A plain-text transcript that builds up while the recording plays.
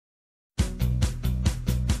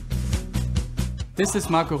This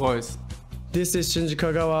is Marco Reus. This is Shinji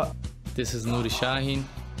Kagawa. This is Nuri Shahin.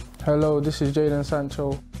 Hello, this is Jadon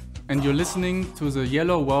Sancho. And you're listening to the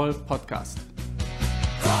Yellowwallpod podcast.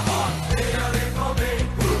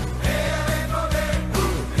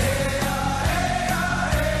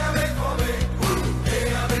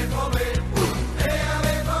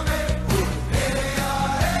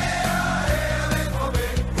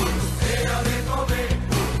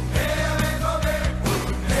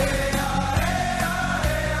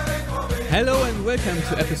 Hello and welcome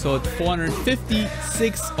to episode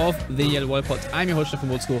 456 of the Yellowwallpod. I'm your host, Stefan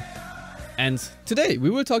Motzko. And today we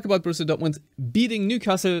will talk about Borussia Dortmund beating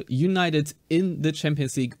Newcastle United in the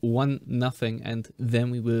Champions League 1-0. And then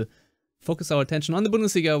we will focus our attention on the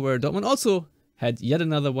Bundesliga, where Dortmund also had yet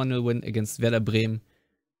another 1-0 win against Werder Bremen.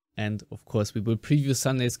 And of course we will preview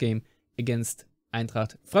Sunday's game against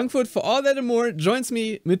Eintracht Frankfurt. For all that and more, joins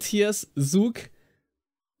me Matthias Zug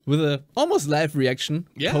with a almost live reaction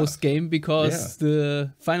post-game, because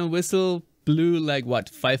the final whistle blew like, what,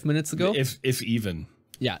 5 minutes ago? If even.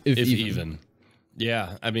 Yeah, if even.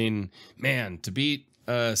 Yeah, I mean, man, to beat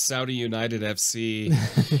Saudi United FC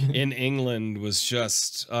in England was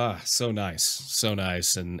just so nice. So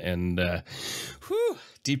nice. And whew,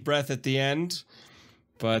 deep breath at the end.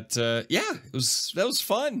 But that was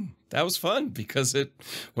fun. That was fun because it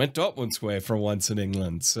went Dortmund's way for once in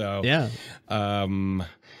England. So yeah.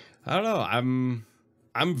 I don't know. I'm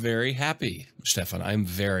very happy, Stefan. I'm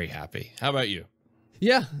very happy. How about you?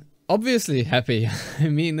 Yeah, obviously happy. I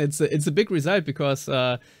mean, it's a big result because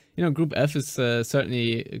Group F is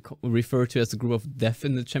certainly referred to as the group of death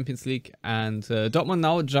in the Champions League, and Dortmund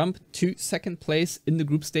now jump to second place in the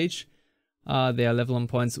group stage. They are level on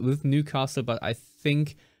points with Newcastle, but I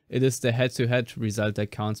think it is the head-to-head result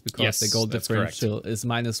that counts, because the goal differential is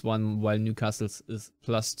 -1 while Newcastle's is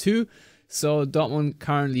 +2. So Dortmund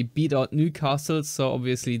currently beat out Newcastle. So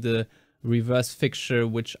obviously the reverse fixture,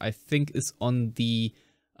 which I think is on the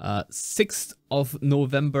 6th of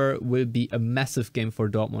November, will be a massive game for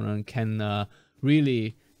Dortmund and can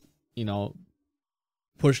really,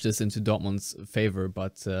 push this into Dortmund's favor.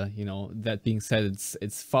 But that being said,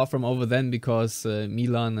 it's far from over then, because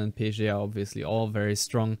Milan and PSG are obviously all very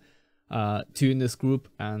strong two in this group,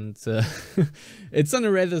 and it's on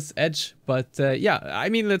a razor's edge. But I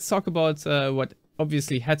mean, let's talk about what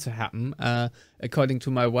obviously had to happen. According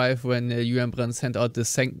to my wife, when Julian Brandt sent out the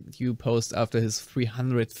thank you post after his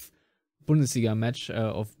 300th Bundesliga match,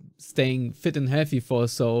 of staying fit and healthy for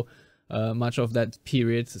so much of that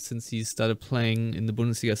period, since he started playing in the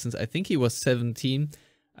Bundesliga since I think he was 17.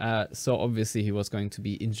 So obviously he was going to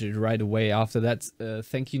be injured right away after that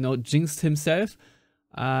thank you note jinxed himself.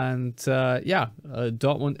 And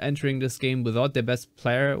Dortmund entering this game without their best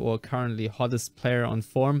player, or currently hottest player on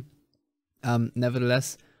form.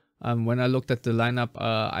 Nevertheless, when I looked at the lineup,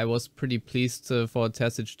 I was pretty pleased for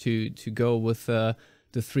Terzic to go with the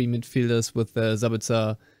three midfielders, with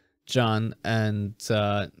Sabitzer, Can, and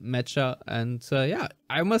Mecha. And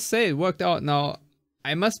I must say it worked out. Now,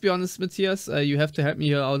 I must be honest, Matthias, you have to help me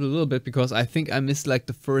here out a little bit, because I think I missed like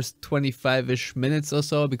the first 25-ish minutes or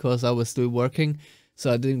so, because I was still working. So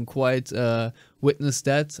I didn't quite witness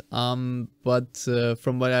that. But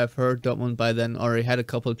from what I've heard, Dortmund by then already had a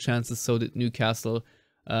couple of chances. So did Newcastle.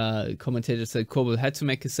 Commentators said Kobel had to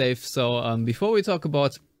make a save. So before we talk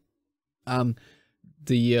about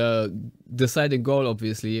the deciding goal,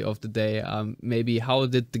 obviously, of the day, maybe how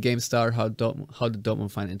did the game start? How did Dortmund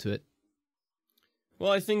find into it?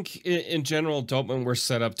 Well, I think in general, Dortmund were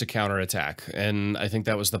set up to counterattack, and I think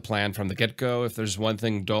that was the plan from the get-go. If there's one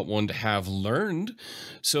thing Dortmund have learned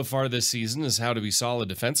so far this season, is how to be solid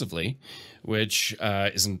defensively, which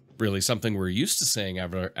isn't really something we're used to saying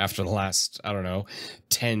after the last,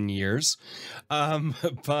 10 years.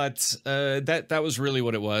 But that was really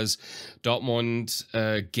what it was.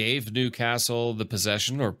 Dortmund gave Newcastle the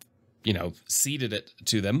possession, or ceded it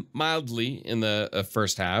to them mildly in the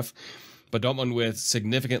first half. But Dortmund with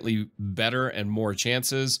significantly better and more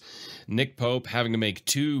chances. Nick Pope having to make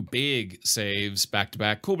two big saves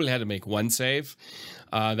back-to-back. Kobel had to make one save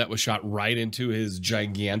that was shot right into his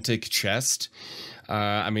gigantic chest.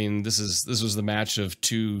 This was the match of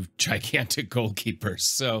two gigantic goalkeepers.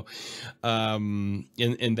 So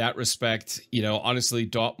in that respect, honestly,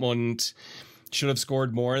 Dortmund should have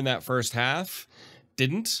scored more in that first half.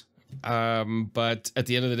 Didn't. But at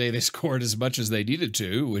the end of the day, they scored as much as they needed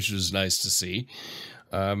to, which was nice to see.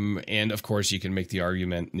 And of course, you can make the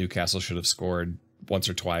argument Newcastle should have scored once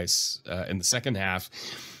or twice in the second half.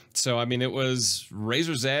 So, I mean, it was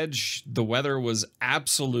razor's edge. The weather was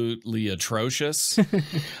absolutely atrocious.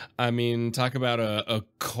 I mean, talk about a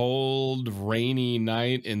cold, rainy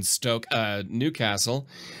night in Newcastle.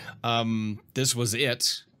 This was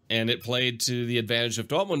it. And it played to the advantage of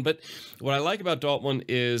Dortmund. But what I like about Dortmund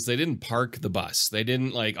is they didn't park the bus. They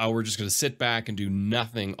didn't like, oh, we're just going to sit back and do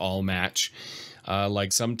nothing all match.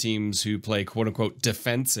 Like some teams who play quote-unquote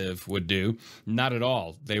defensive would do. Not at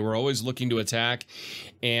all. They were always looking to attack.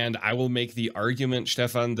 And I will make the argument,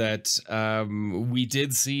 Stefan, that we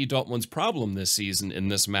did see Dortmund's problem this season in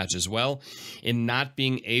this match as well, in not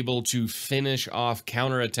being able to finish off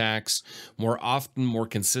counterattacks more often, more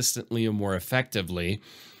consistently, and more effectively.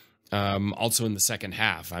 Also in the second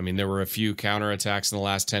half. I mean, there were a few counterattacks in the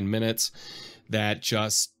last 10 minutes that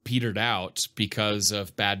just petered out because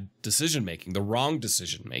of bad decision-making, the wrong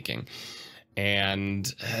decision-making. And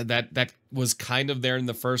that was kind of there in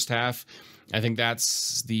the first half. I think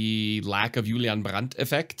that's the lack of Julian Brandt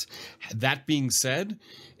effect. That being said,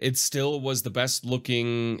 it still was the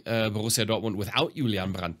best-looking Borussia Dortmund without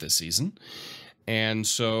Julian Brandt this season. And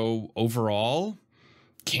so overall,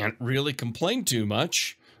 can't really complain too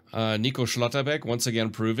much. Nico Schlotterbeck once again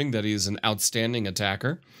proving that he's an outstanding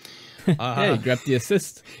attacker. Yeah, he grabbed the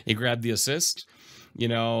assist. He grabbed the assist. You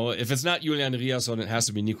know, if it's not Julian Riasson, it has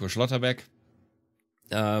to be Nico Schlotterbeck.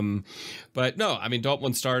 But no, I mean,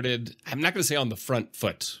 Dortmund started, I'm not going to say on the front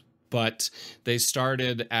foot, but they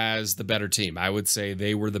started as the better team. I would say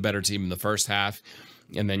they were the better team in the first half.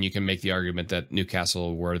 And then you can make the argument that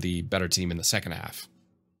Newcastle were the better team in the second half.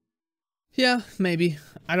 Yeah, maybe.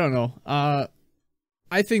 I don't know.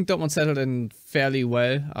 I think Dortmund settled in fairly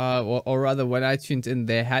well, or rather, when I tuned in,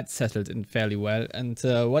 they had settled in fairly well. And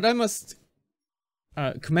what I must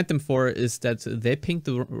commend them for is that they pinged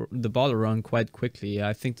the ball around quite quickly.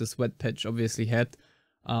 I think the sweat patch obviously helped,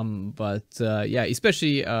 but yeah,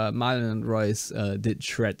 especially Malen and Royce did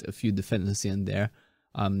shred a few defenders here and there.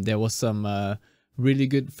 There was some really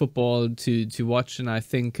good football to watch, and I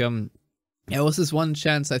think there was this one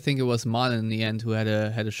chance. I think it was Malen in the end who had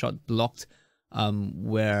a shot blocked.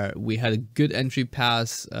 Where we had a good entry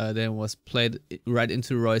pass, then was played right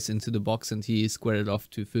into Royce into the box, and he squared it off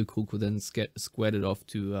to Füllkrug, who then squared it off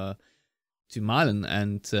to Malen.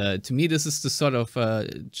 And to me, this is the sort of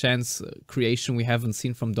chance creation we haven't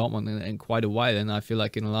seen from Dortmund in quite a while. And I feel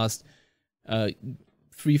like in the last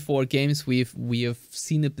 3-4 games, we have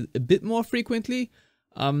seen it a bit more frequently.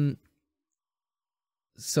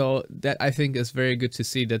 So that I think is very good to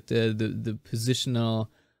see, that the positional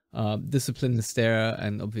discipline is there,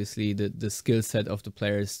 and obviously the skill set of the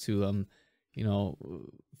players to you know,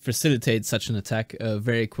 facilitate such an attack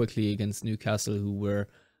very quickly against Newcastle, who were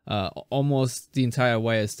almost the entire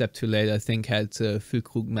way a step too late. I think had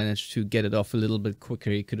Füllkrug managed to get it off a little bit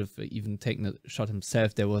quicker, he could have even taken a shot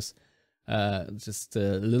himself. There was just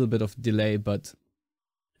a little bit of delay, but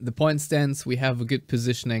the point stands. We have a good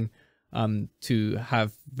positioning to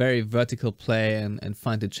have very vertical play and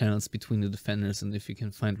find the channels between the defenders. And if you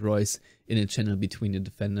can find Royce in a channel between the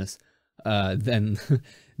defenders, then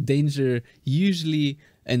danger usually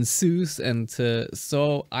ensues. And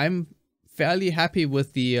so I'm fairly happy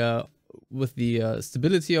with the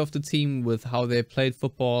stability of the team, with how they played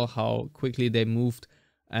football, how quickly they moved.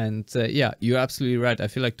 And yeah, you're absolutely right. I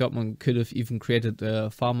feel like Dortmund could have even created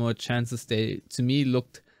far more chances. They, to me,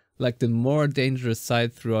 looked like the more dangerous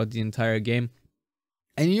side throughout the entire game.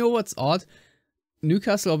 And you know what's odd?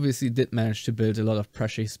 Newcastle obviously did manage to build a lot of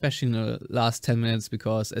pressure, especially in the last 10 minutes,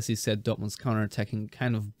 because, as you said, Dortmund's counterattacking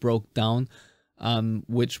kind of broke down,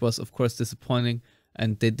 which was, of course, disappointing.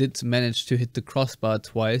 And they did manage to hit the crossbar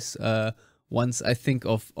twice. Once, I think,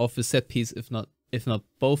 of a set piece, if not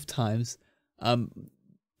both times.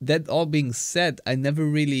 That all being said, I never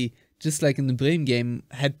really, just like in the Bremen game,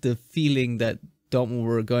 had the feeling that Dortmund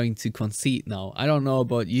were going to concede now. I don't know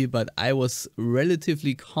about you, but I was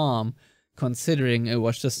relatively calm, considering it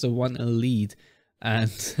was just a 1-0 lead,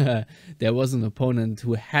 and there was an opponent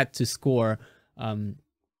who had to score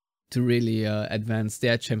to really advance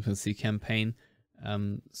their Champions League campaign.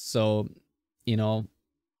 So, you know,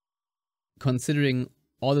 considering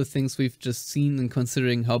all the things we've just seen, and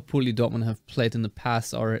considering how poorly Dortmund have played in the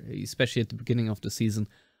past, or especially at the beginning of the season,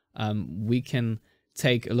 we can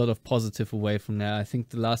take a lot of positive away from there. I think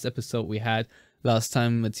the last episode we had last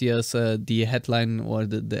time, Matthias, the headline or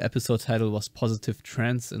the episode title was Positive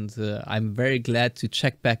Trends, and I'm very glad to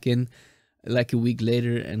check back in like a week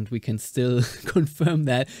later and we can still confirm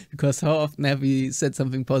that, because how often have we said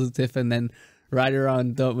something positive and then right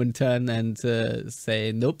around Dortmund turn and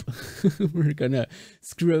say, nope, we're gonna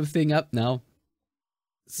screw everything up now.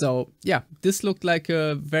 So yeah, this looked like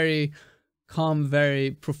a very calm,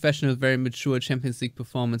 very professional, very mature Champions League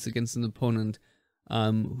performance against an opponent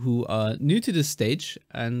who are new to the stage,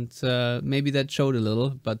 and maybe that showed a little,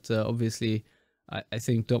 but obviously I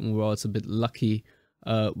think Dortmund were also a bit lucky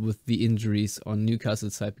with the injuries on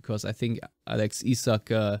Newcastle's side, because I think Alex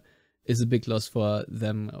Isak is a big loss for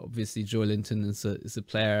them. Obviously, Joelinton is a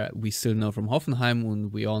player we still know from Hoffenheim,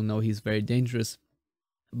 and we all know he's very dangerous,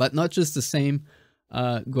 but not just the same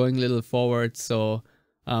going a little forward. So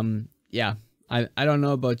yeah, I don't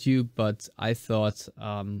know about you, but I thought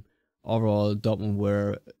overall Dortmund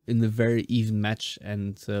were in a very even match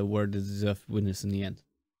and were the deserved winners in the end.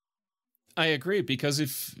 I agree, because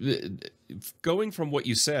if going from what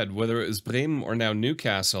you said, whether it was Bremen or now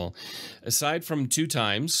Newcastle, aside from 2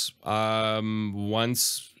 times,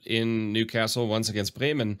 once in Newcastle, once against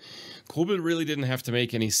Bremen, Krubel really didn't have to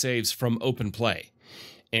make any saves from open play.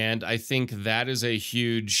 And I think that is a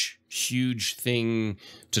huge, huge thing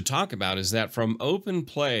to talk about, is that from open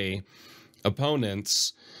play,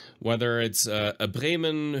 opponents, whether it's a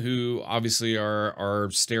Bremen, who obviously are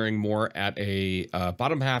staring more at a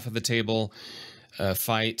bottom half of the table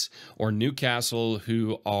fight, or Newcastle,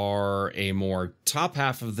 who are a more top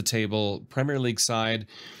half of the table Premier League side,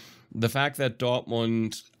 the fact that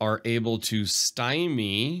Dortmund are able to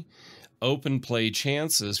stymie open play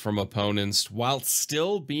chances from opponents while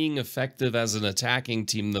still being effective as an attacking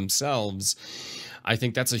team themselves, I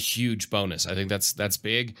think that's a huge bonus. I think that's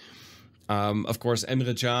big. Of course,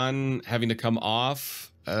 Emre Can having to come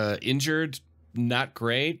off injured, not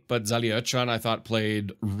great, but Salih Özcan I thought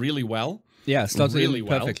played really well. Yeah, slotted really in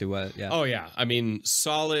perfectly well. Yeah. Oh yeah, I mean,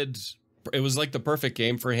 solid. It was like the perfect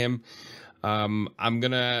game for him. I'm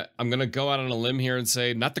gonna go out on a limb here and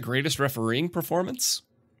say not the greatest refereeing performance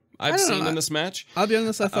I've seen in this match. I'll be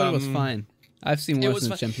honest, I thought it was fine. I've seen worse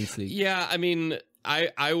in the Champions League. Yeah, I mean,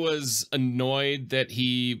 I was annoyed that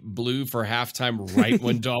he blew for halftime right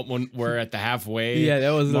when Dortmund were at the halfway. Yeah,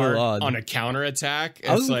 that was a little odd. On a counterattack.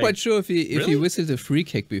 I wasn't quite sure if he whistled a free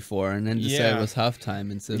kick before and then decided it was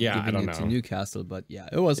halftime instead of giving it to Newcastle. But yeah,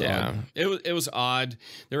 it was odd. It was odd.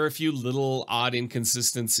 There were a few little odd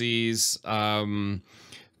inconsistencies.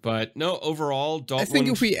 But no, overall, Dortmund... I think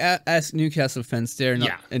if we ask Newcastle fans, they're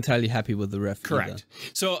not entirely happy with the ref. Correct. Either.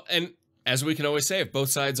 So, and as we can always say, if both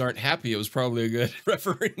sides aren't happy, it was probably a good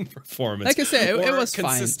refereeing performance. Like I said, it was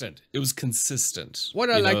consistent. Fine. It was consistent. What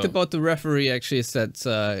I liked about the referee actually is that,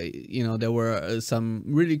 there were some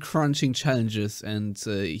really crunching challenges and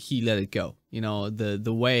he let it go.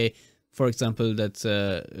 The way, for example, that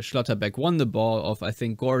Schlotterbeck won the ball off, I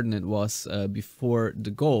think Gordon it was, before the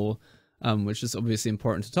goal, which is obviously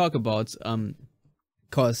important to talk about,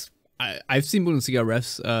 because I've seen Bundesliga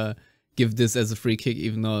refs give this as a free kick,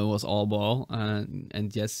 even though it was all ball.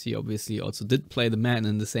 And yes, he obviously also did play the man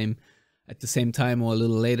at the same time or a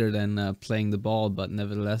little later than playing the ball, but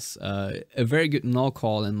nevertheless, a very good no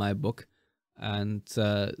call in my book. And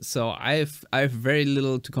so I have very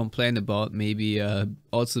little to complain about, maybe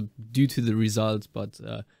also due to the result, but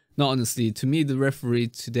no, honestly, to me, the referee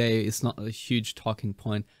today is not a huge talking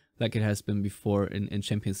point like it has been before in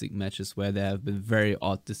Champions League matches, where there have been very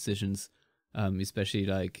odd decisions. Especially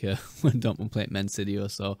like when Dortmund played Man City or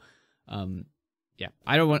so. Yeah,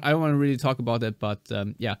 I don't want to really talk about it, but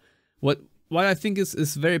yeah, what I think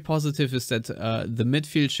is very positive is that the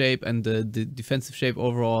midfield shape and the defensive shape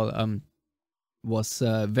overall was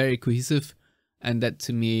very cohesive, and that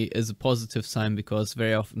to me is a positive sign, because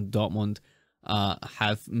very often Dortmund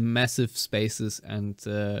have massive spaces, and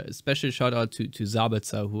especially shout out to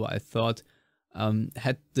Sabitzer, who I thought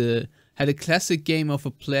had a classic game of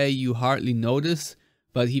a play you hardly notice,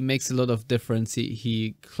 but he makes a lot of difference.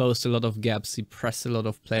 He closed a lot of gaps. He pressed a lot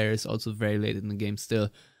of players, also very late in the game still.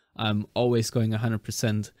 Always going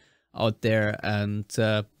 100% out there. And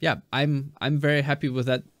yeah, I'm very happy with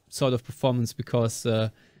that sort of performance, because,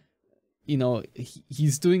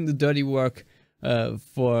 he's doing the dirty work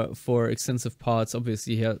for extensive parts.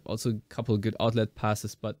 Obviously, he had also a couple of good outlet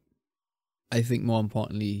passes, but I think more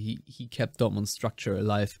importantly, he kept Dortmund's structure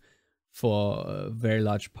alive for very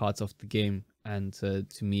large parts of the game, and to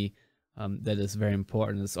me, that is very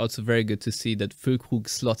important. It's also very good to see that Füllkrug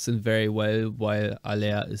slots in very well, while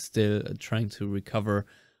Aller is still trying to recover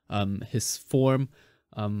his form.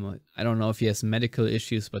 I don't know if he has medical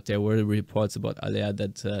issues, but there were reports about Aller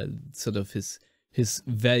that sort of his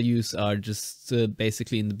values are just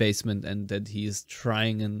basically in the basement, and that he is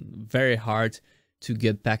trying and very hard to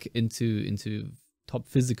get back into top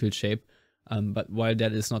physical shape. But while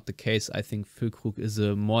that is not the case, I think Füllkrug is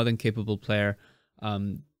a more than capable player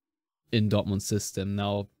in Dortmund's system.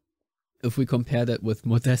 Now, if we compare that with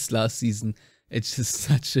Modest last season, it's just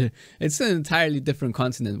it's an entirely different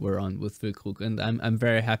continent we're on with Füllkrug, and I'm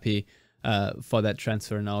very happy for that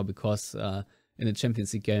transfer now, because in a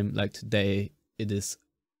Champions League game like today, it is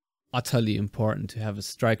utterly important to have a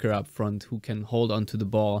striker up front who can hold on to the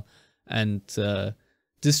ball and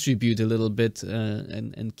distribute a little bit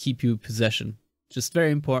and keep you possession. Just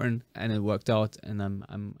very important, and it worked out, and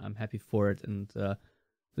I'm happy for it. And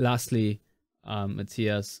lastly,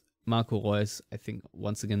 Matthias, Marco Reus, I think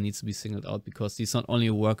once again needs to be singled out, because he's not only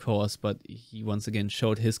a workhorse, but he once again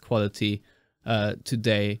showed his quality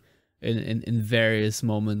today in various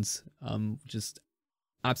moments. Just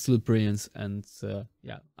absolute brilliance, and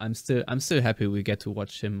yeah, I'm still happy we get to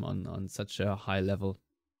watch him on such a high level.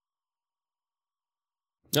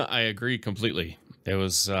 No, I agree completely. It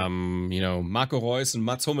was Marco Reus and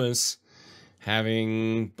Mats Hummels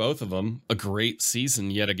having, both of them, a great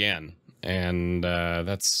season yet again, and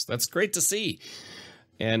that's great to see.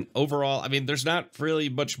 And overall, I mean, there's not really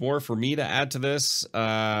much more for me to add to this.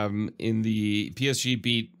 In the PSG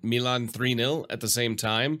beat Milan 3-0 at the same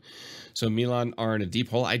time. So Milan are in a deep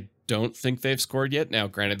hole. I don't think they've scored yet. Now,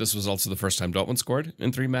 granted, this was also the first time Dortmund scored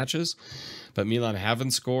in 3 matches. But Milan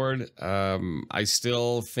haven't scored. I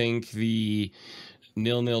still think the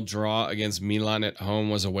 0-0 draw against Milan at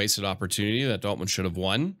home was a wasted opportunity that Dortmund should have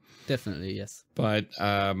won. Definitely, yes. But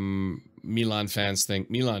Milan fans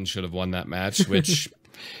think Milan should have won that match, which...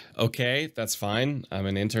 Okay, that's fine. I'm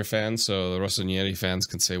an Inter fan, so the Rossoneri fans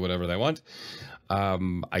can say whatever they want.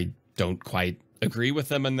 I don't quite agree with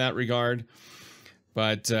them in that regard.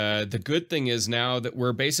 But the good thing is now that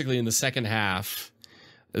we're basically in the second half,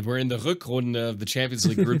 we're in the Rückrunde of the Champions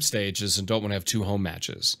League group stages, and Dortmund have 2 home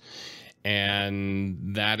matches.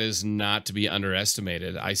 And that is not to be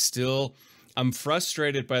underestimated. I'm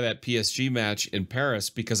frustrated by that PSG match in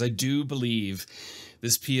Paris, because I do believe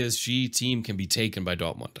this PSG team can be taken by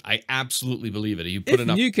Dortmund. I absolutely believe it. You put if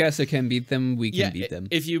Newcastle can beat them, we can beat them.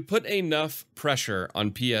 If you put enough pressure on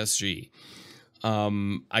PSG,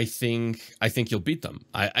 I think you'll beat them.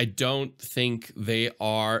 I don't think they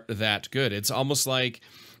are that good. It's almost like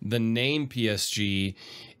the name PSG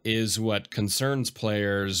is what concerns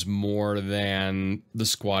players more than the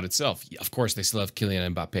squad itself. Of course, they still have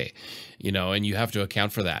Kylian Mbappe, and you have to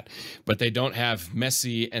account for that. But they don't have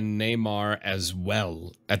Messi and Neymar as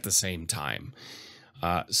well at the same time.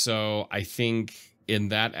 So I think in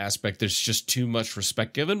that aspect, there's just too much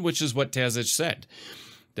respect given, which is what Terzic said,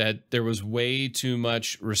 that there was way too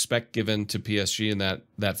much respect given to PSG in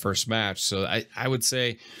that first match. So I would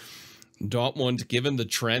say Dortmund, given the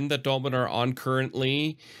trend that Dortmund are on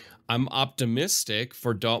currently, I'm optimistic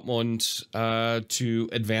for Dortmund to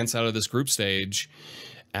advance out of this group stage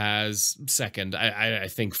as second. I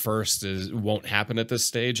think first won't happen at this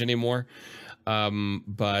stage anymore.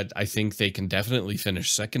 But I think they can definitely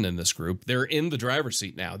finish second in this group. They're in the driver's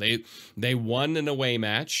seat now. They won an away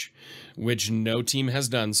match, which no team has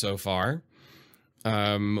done so far.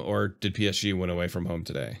 Or did PSG win away from home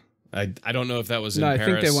today? I don't know if that was in Paris. No, I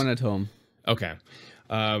think they won at home. Okay.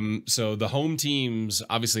 So the home teams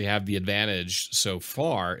obviously have the advantage so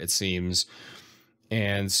far, it seems.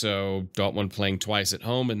 And so Dortmund playing twice at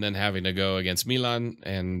home and then having to go against Milan.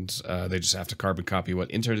 And they just have to carbon copy what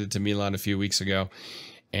Inter did to Milan a few weeks ago.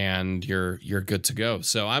 And you're good to go.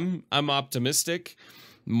 So I'm optimistic.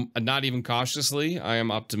 Not even cautiously. I am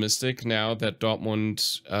optimistic now that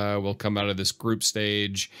Dortmund will come out of this group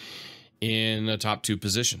stage in a top 2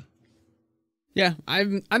 position. Yeah,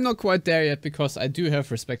 I'm not quite there yet, because I do have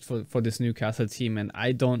respect for this Newcastle team, and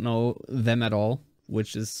I don't know them at all,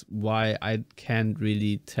 which is why I can't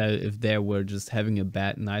really tell if they were just having a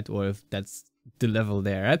bad night or if that's the level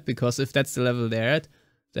they're at. Because if that's the level they're at,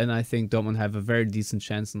 then I think Dortmund have a very decent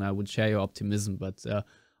chance, and I would share your optimism. But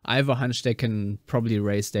I have a hunch they can probably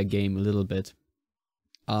raise their game a little bit.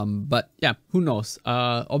 But yeah, who knows?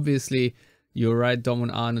 Obviously, you're right,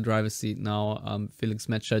 Dortmund are in the driver's seat now. Felix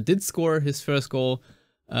Metscher did score his first goal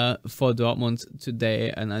for Dortmund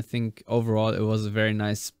today, and I think overall it was a very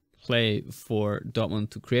nice play for Dortmund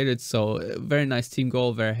to create it. So a very nice team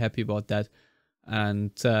goal, very happy about that.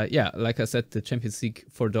 And yeah, like I said, the Champions League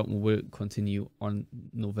for Dortmund will continue on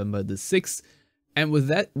November the 6th. And with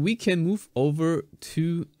that, we can move over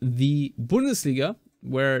to the Bundesliga,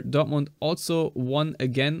 where Dortmund also won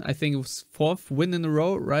again. I think it was 4th win in a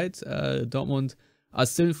row, right? Dortmund are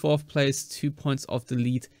still in 4th place, 2 points off the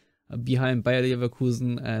lead behind Bayer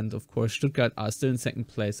Leverkusen, and of course Stuttgart are still in 2nd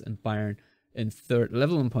place, and Bayern in 3rd,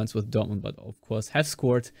 level on points with Dortmund, but of course have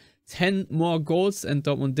scored 10 more goals, and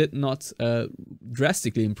Dortmund did not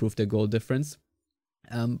drastically improve their goal difference.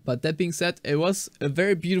 But that being said, it was a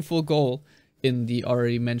very beautiful goal in the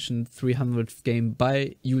already mentioned 300th game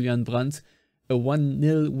by Julian Brandt. a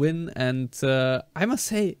 1-0 win. And I must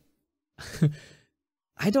say,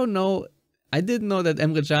 I don't know. I didn't know that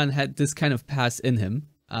Emre Can had this kind of pass in him.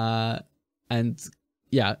 And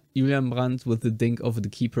yeah, Julian Brandt with the dink over the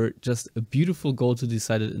keeper. Just a beautiful goal to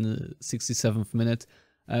decide it in the 67th minute.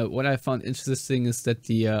 What I found interesting is that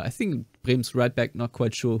I think Bremen's right back, not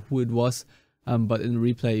quite sure who it was, but in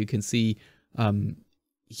the replay you can see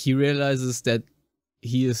he realizes that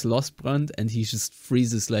he has lost Brandt and he just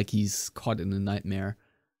freezes like he's caught in a nightmare.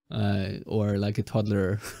 Or like a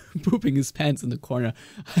toddler pooping his pants in the corner.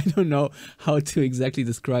 I don't know how to exactly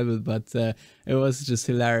describe it, but it was just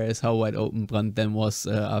hilarious how wide open Brandt then was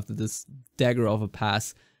after this dagger of a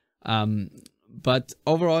pass. But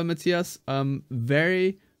overall, Matthias,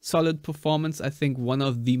 very solid performance. I think one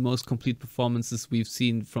of the most complete performances we've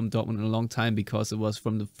seen from Dortmund in a long time, because it was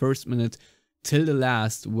from the first minute till the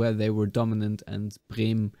last where they were dominant, and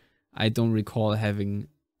Bremen, I don't recall having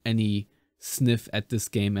any sniff at this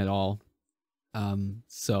game at all.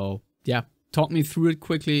 So yeah, talk me through it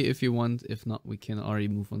quickly if you want. If not, we can already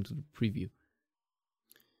move on to the preview.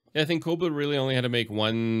 Yeah, I think Kobel really only had to make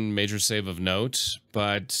one major save of note,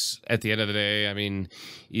 but at the end of the day, I mean,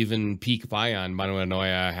 even peak Bayern, Manuel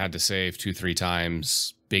Neuer had to save 2-3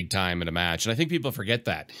 times, big time in a match. And I think people forget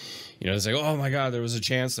that. You know, it's like, oh my God, there was a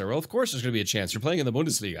chance there. Well, of course there's going to be a chance. You're playing in the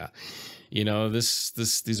Bundesliga. You know,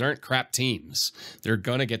 these aren't crap teams. They're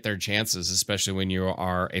going to get their chances, especially when you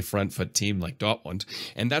are a front foot team like Dortmund.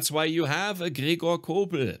 And that's why you have a Gregor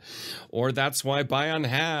Kobel, or that's why Bayern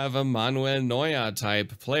have a Manuel Neuer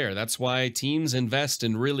type player. That's why teams invest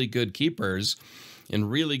in really good keepers, and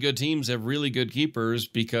really good teams have really good keepers,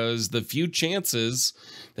 because the few chances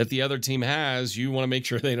that the other team has, you want to make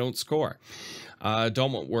sure they don't score.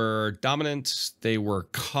 Dortmund were dominant. They were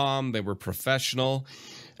calm. They were professional.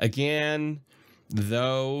 Again,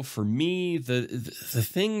 though, for me, the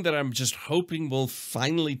thing that I'm just hoping will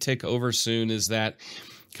finally tick over soon is that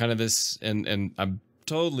kind of this, and I'm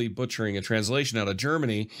totally butchering a translation out of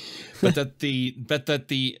Germany, but that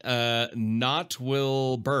the knot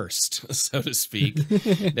will burst, so to speak,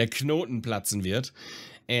 der Knoten platzen wird,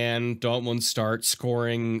 and Dortmund start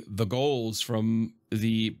scoring the goals from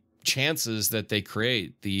the chances that they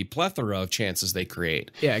create, the plethora of chances they create.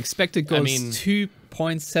 Yeah, expected goals, I mean,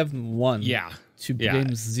 2.71. Yeah. To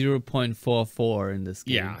Bremen's 0.44 in this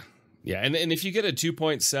game. Yeah. And if you get a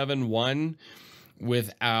 2.71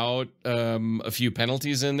 without a few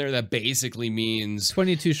penalties in there, that basically means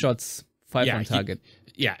 22 shots, 5 on target.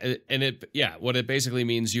 What it basically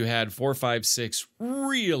means, you had 4, 5, 6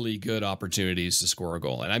 really good opportunities to score a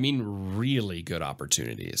goal. And I mean really good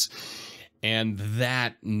opportunities. And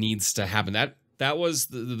that needs to happen. That was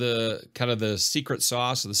the kind of the secret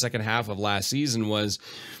sauce of the second half of last season, was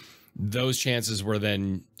those chances were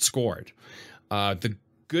then scored. The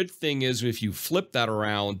good thing is, if you flip that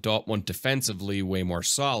around, Dortmund defensively way more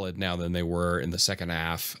solid now than they were in the second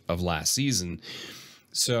half of last season.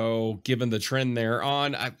 So given the trend there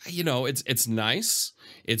on, it's nice.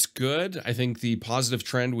 It's good. I think the positive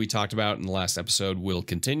trend we talked about in the last episode will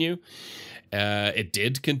continue. It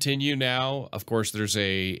did continue now. Of course, there's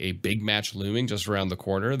a big match looming just around the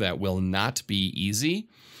corner that will not be easy.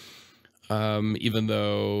 Even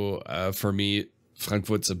though, for me,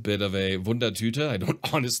 Frankfurt's a bit of a Wundertüte. I don't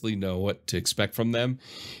honestly know what to expect from them.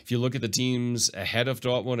 If you look at the teams ahead of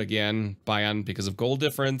Dortmund, again, Bayern because of goal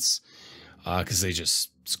difference, because they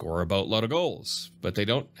just score a boatload of goals. But they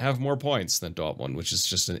don't have more points than Dortmund, which is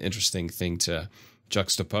just an interesting thing to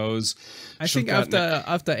juxtapose. I think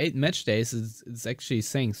after 8 match days, it's actually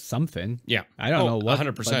saying something. Yeah. I don't know what,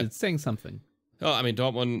 100%. but it's saying something. Oh, I mean,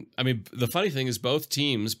 Dortmund, the funny thing is both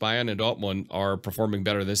teams, Bayern and Dortmund, are performing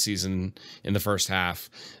better this season in the first half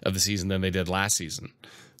of the season than they did last season.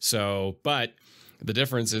 So, but the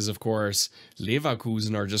difference is, of course,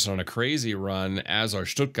 Leverkusen are just on a crazy run, as are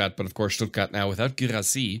Stuttgart. But of course, Stuttgart now without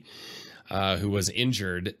Guirassy, who was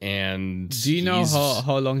injured. And do you know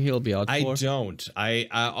how long he'll be out for? I don't.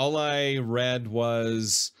 All I read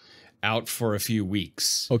was out for a few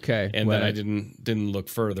weeks. Okay, and then I didn't look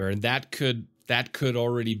further, and that could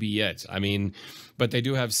already be it. I mean, but they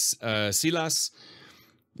do have Silas.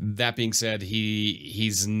 That being said,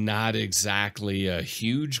 he's not exactly a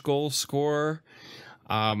huge goal scorer.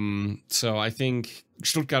 So I think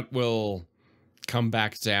Stuttgart will come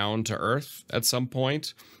back down to earth at some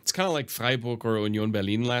point. It's kind of like Freiburg or Union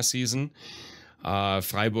Berlin last season.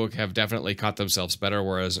 Freiburg have definitely caught themselves better,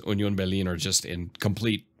 whereas Union Berlin are just in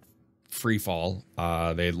complete free fall.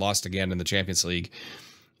 They lost again in the Champions League,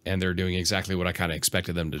 and they're doing exactly what I kind of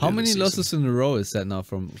expected them to do. How many losses in a row is that now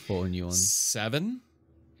for Union? 7?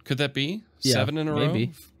 Could that be? Yeah, 7 in a maybe.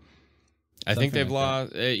 row? I think they've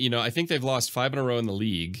like lost. I think they've lost 5 in a row in the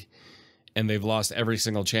league, and they've lost every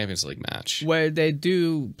single Champions League match. Where they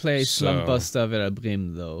do play So- Slumbuster Werder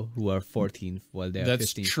Bremen, though, who are 14th while they're 15th.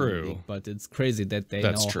 That's in the true. league. But it's crazy that they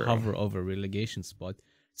That's now true. hover over relegation spot.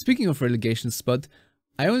 Speaking of relegation spot,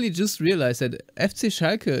 I only just realized that FC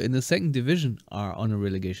Schalke in the second division are on a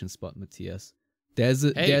relegation spot, Matthias. There's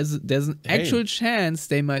an actual chance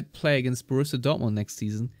they might play against Borussia Dortmund next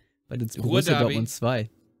season, but it's Borussia Derby. Dortmund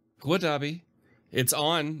 2. Ruhr Derby. It's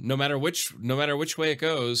on no matter which way it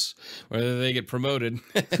goes, whether they get promoted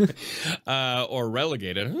or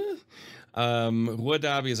relegated. Ruhr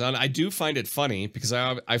Derby is on. I do find it funny because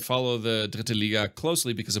I follow the Dritte Liga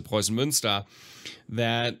closely because of Preußen Münster.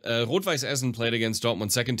 That Rot-Weiß Essen played against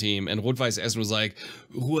Dortmund's second team, and Rot-Weiß Essen was like,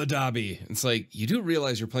 Ruhr Derby. It's like, you do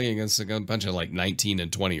realize you're playing against a bunch of like 19 and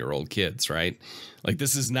 20-year-old kids, right? Like,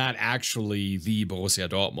 this is not actually the Borussia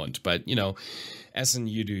Dortmund, but, Essen,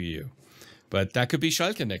 you do you. But that could be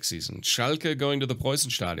Schalke next season. Schalke going to the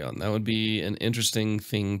Preußenstadion. That would be an interesting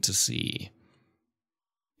thing to see.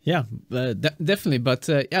 Yeah, definitely. But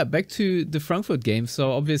back to the Frankfurt game.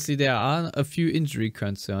 So obviously there are a few injury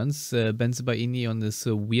concerns. Bensebaini on this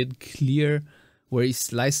weird clear where he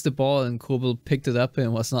sliced the ball and Kobel picked it up and it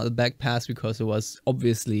was not a back pass because it was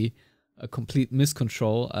obviously a complete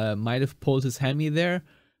miscontrol. Might have pulled his hammy there.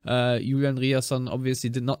 Julian Riasson obviously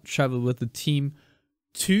did not travel with the team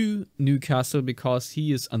to Newcastle because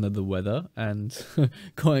he is under the weather, and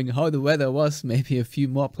going how the weather was, maybe a few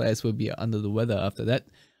more players will be under the weather after that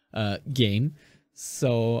game.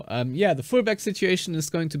 So the fullback situation is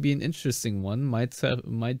going to be an interesting one. Might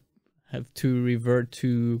have to revert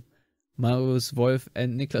to Marius Wolf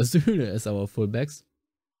and Niklas Süle as our fullbacks.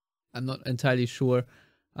 I'm not entirely sure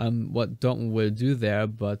what Dortmund will do there,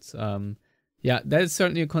 but that is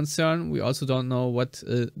certainly a concern. We also don't know what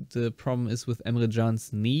the problem is with Emre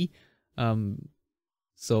Can's knee. The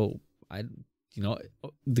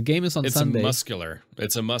game is on Sunday.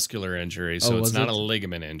 It's a muscular injury, so it's not a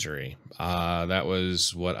ligament injury. That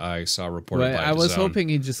was what I saw reported by I was DAZN. hoping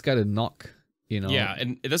he just got a knock, Yeah,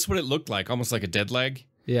 and that's what it looked like, almost like a dead leg.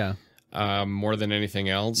 Yeah. More than anything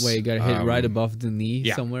else. Where he got hit right above the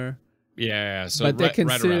knee somewhere. Yeah, so but they can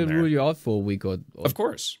right still around there. rule you out for a week or Of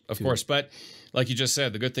course. But like you just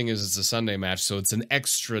said, the good thing is it's a Sunday match, so it's an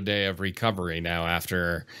extra day of recovery now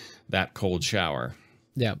after that cold shower.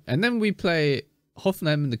 Yeah, and then we play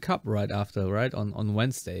Hoffenheim in the Cup right after, right? On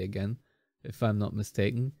Wednesday again, if I'm not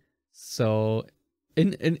mistaken. So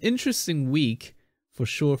an interesting week for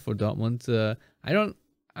sure for Dortmund. I'm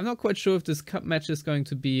not quite sure if this Cup match is going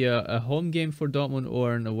to be a home game for Dortmund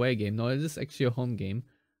or an away game. No, it is actually a home game.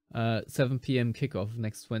 7 p.m. kickoff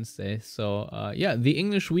next Wednesday. So the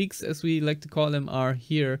English weeks, as we like to call them, are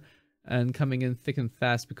here and coming in thick and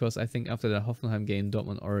fast, because I think after the Hoffenheim game,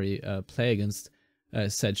 Dortmund already play against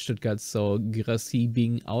said Stuttgart. So Guirassy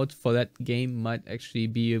being out for that game might actually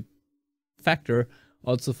be a factor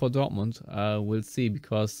also for Dortmund. We'll see,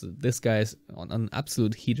 because this guy is on an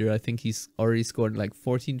absolute heater. I think he's already scored like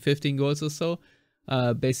 14, 15 goals or so,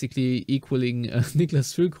 basically equaling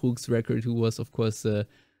Niklas Füllkrug's record, who was, of course,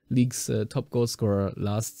 league's top goal scorer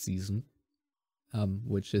last season,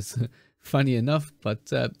 which is funny enough. But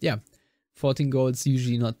 14 goals,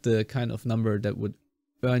 usually not the kind of number that would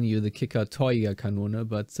earn you the Kicker Torjägerkanone,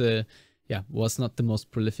 but was not the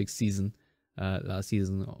most prolific season last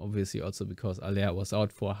season, obviously also because Aller was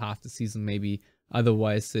out for half the season. Maybe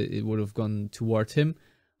otherwise it would have gone toward him.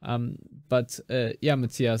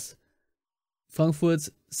 Matthias, Frankfurt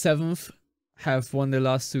 7th, have won the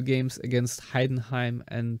last 2 games against Heidenheim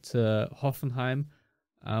and Hoffenheim.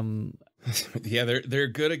 They're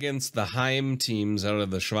good against the Heim teams out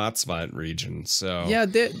of the Schwarzwald region. So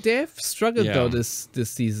they have struggled though this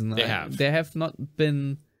season. They have. They have not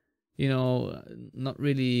been, not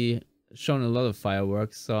really shown a lot of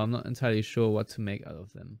fireworks. So I'm not entirely sure what to make out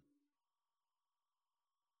of them.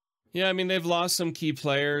 Yeah, I mean, they've lost some key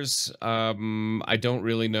players. I don't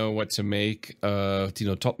really know what to make of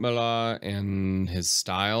Tino Topmöller and his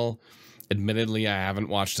style. Admittedly, I haven't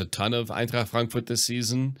watched a ton of Eintracht Frankfurt this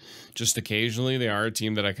season. Just occasionally. They are a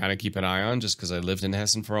team that I kind of keep an eye on just because I lived in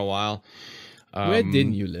Hessen for a while. Where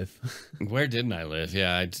didn't you live? Where didn't I live?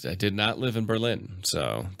 Yeah, I did not live in Berlin.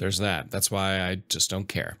 So there's that. That's why I just don't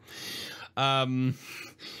care. But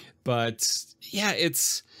yeah,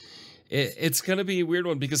 it's going to be a weird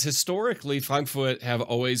one because historically Frankfurt have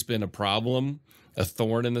always been a problem, a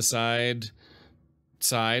thorn in the side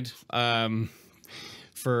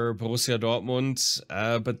for Borussia Dortmund.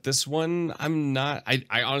 But this one,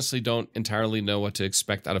 I honestly don't entirely know what to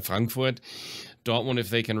expect out of Frankfurt. Dortmund, if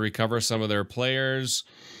they can recover some of their players,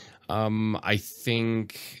 I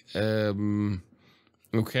think, okay,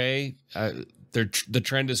 the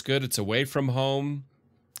trend is good. It's away from home,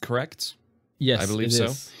 correct? Yes, I believe it so.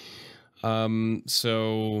 is.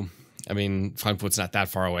 So, I mean, Frankfurt's not that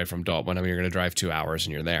far away from Dortmund. I mean, you're going to drive 2 hours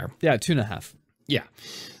and you're there. Yeah, 2.5. Yeah.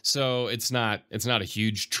 So it's not a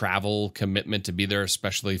huge travel commitment to be there,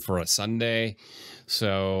 especially for a Sunday.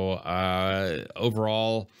 So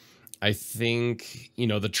overall, I think,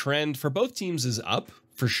 the trend for both teams is up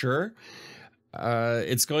for sure.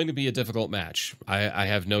 It's going to be a difficult match. I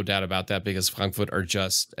have no doubt about that because Frankfurt are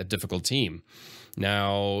just a difficult team.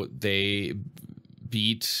 Now, they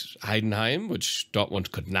beat Heidenheim, which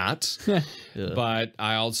Dortmund could not. Yeah. But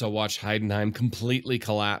I also watched Heidenheim completely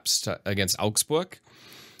collapse against Augsburg,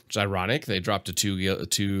 which is ironic. They dropped a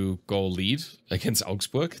two-goal lead against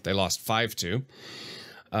Augsburg. They lost 5-2.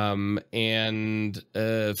 And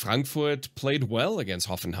Frankfurt played well against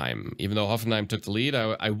Hoffenheim, even though Hoffenheim took the lead.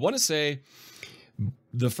 I want to say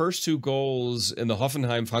the first 2 goals in the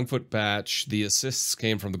Hoffenheim-Frankfurt match, the assists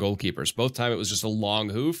came from the goalkeepers. Both time it was just a long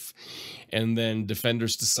hoof, and then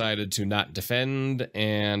defenders decided to not defend,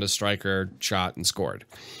 and a striker shot and scored.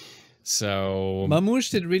 So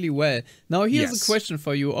Mamouche did really well. Now here's Yes. a question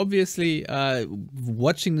for you. Obviously,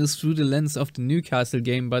 watching this through the lens of the Newcastle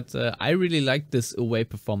game, but I really liked this away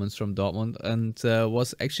performance from Dortmund and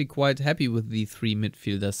was actually quite happy with the 3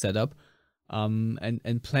 midfielder setup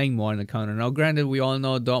and playing more in the counter. Now, granted, we all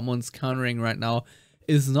know Dortmund's countering right now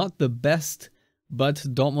is not the best, but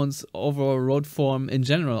Dortmund's overall road form in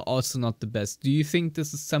general also not the best. Do you think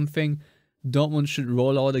this is something Dortmund should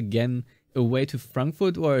roll out again away to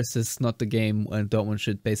Frankfurt, or is this not the game and Dortmund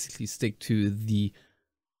should basically stick to the,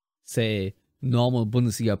 say, normal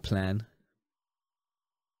Bundesliga plan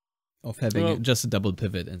of having just a double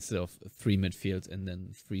pivot instead of 3 midfield and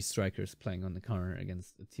then 3 strikers playing on the counter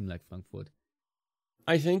against a team like Frankfurt?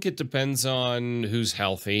 I think it depends on who's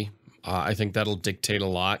healthy. I think that'll dictate a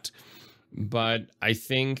lot. But I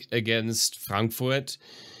think against Frankfurt,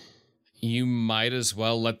 you might as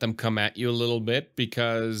well let them come at you a little bit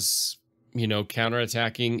because,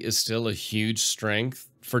 counterattacking is still a huge strength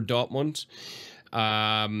for Dortmund.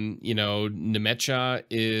 Nemecha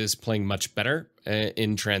is playing much better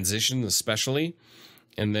in transition, especially.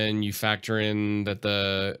 And then you factor in that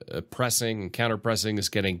the pressing and counter-pressing is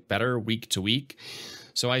getting better week to week.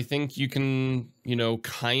 So I think you can,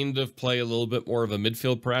 kind of play a little bit more of a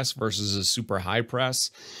midfield press versus a super high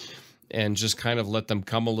press and just kind of let them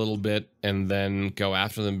come a little bit and then go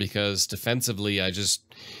after them because defensively, I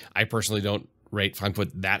personally don't rate Frankfurt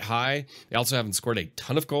that high. They also haven't scored a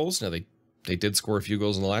ton of goals. Now, they did score a few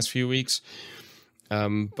goals in the last few weeks.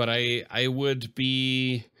 But I would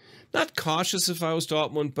be not cautious if I was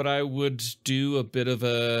Dortmund, but I would do a bit of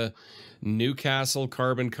a Newcastle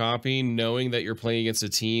carbon copy, knowing that you're playing against a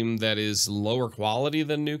team that is lower quality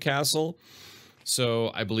than Newcastle.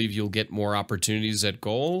 So I believe you'll get more opportunities at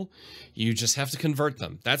goal. You just have to convert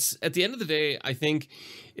them. That's at the end of the day, I think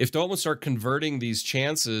if Dortmund start converting these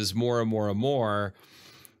chances more and more and more,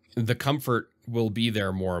 the comfort will be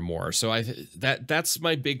there more and more. So that's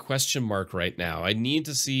my big question mark right now. I need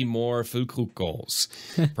to see more Füllkrug goals,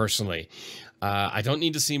 personally. I don't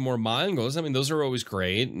need to see more Malen goals. I mean, those are always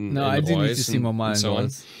great. No, I do need to see more Malen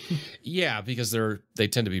goals. Yeah, because they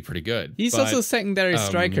tend to be pretty good. He's also a secondary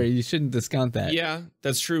striker. You shouldn't discount that. Yeah,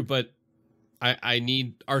 that's true. But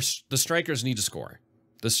the strikers need to score.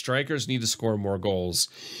 The strikers need to score more goals.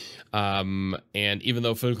 And even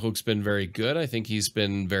though Füllkrug's been very good, I think he's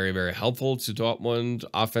been very, very helpful to Dortmund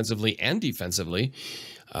offensively and defensively.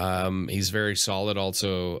 He's very solid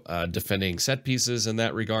also defending set pieces in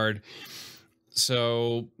that regard.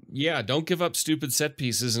 So, yeah, don't give up stupid set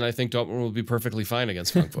pieces, and I think Dortmund will be perfectly fine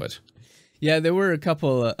against Frankfurt. Yeah, there were a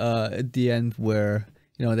couple at the end where,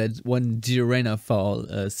 that one Girona foul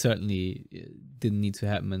certainly didn't need to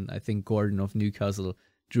happen, and I think Gordon of Newcastle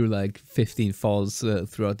drew like 15 fouls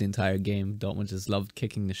throughout the entire game. Dortmund just loved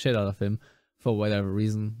kicking the shit out of him for whatever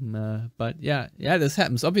reason. But yeah, this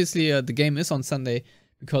happens. Obviously, the game is on Sunday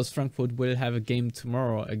because Frankfurt will have a game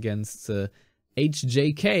tomorrow against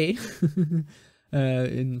HJK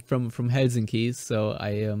from Helsinki. So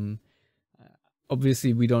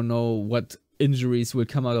obviously we don't know what injuries will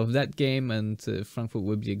come out of that game, and Frankfurt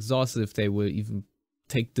will be exhausted if they will even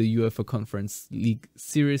take the UEFA Conference League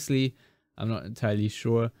seriously. I'm not entirely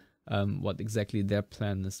sure what exactly their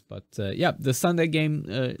plan is, but yeah, the Sunday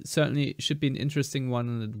game certainly should be an interesting one,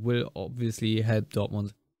 and it will obviously help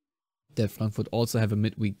Dortmund that Frankfurt also have a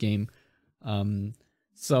midweek game.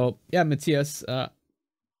 So yeah, Matthias,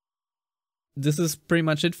 this is pretty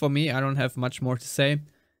much it for me. I don't have much more to say.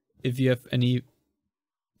 If you have any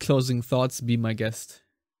closing thoughts, be my guest.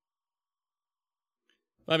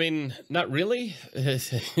 I mean, not really,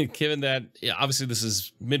 given that obviously this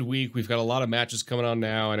is midweek. We've got a lot of matches coming on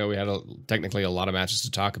now. I know we had technically a lot of matches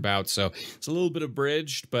to talk about, so it's a little bit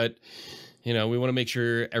abridged, but we want to make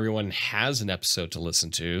sure everyone has an episode to listen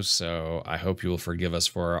to, so I hope you will forgive us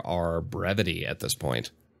for our brevity at this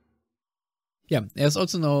point. Yeah, there's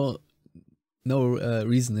also no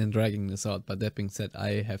reason in dragging this out, but that being said,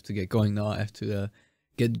 I have to get going now. I have to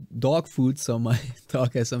get dog food, so my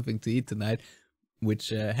dog has something to eat tonight, which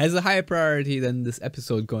has a higher priority than this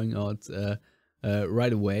episode going out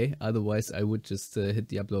right away. Otherwise, I would just hit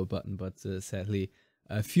the upload button, but sadly,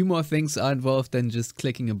 a few more things are involved than just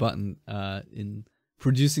clicking a button in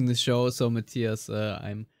producing the show. So, Matthias,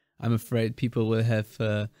 I'm afraid people will have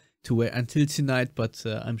to wait until tonight, but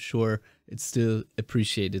I'm sure it's still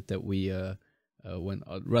appreciated that we went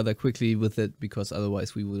out rather quickly with it, because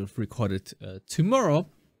otherwise we would have recorded tomorrow,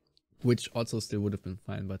 which also still would have been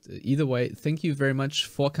fine. But either way, thank you very much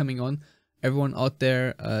for coming on. Everyone out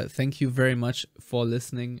there, thank you very much for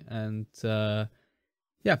listening. And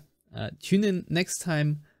tune in next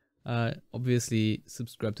time. Obviously,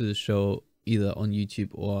 subscribe to the show either on YouTube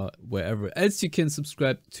or wherever else you can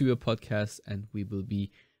subscribe to a podcast. And we will be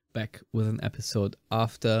back with an episode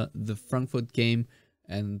after the Frankfurt game.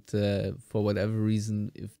 And for whatever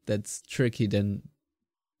reason, if that's tricky, then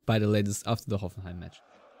by the latest after the Hoffenheim match.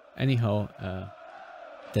 Anyhow,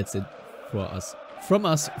 that's it from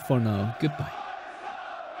us for now. Goodbye.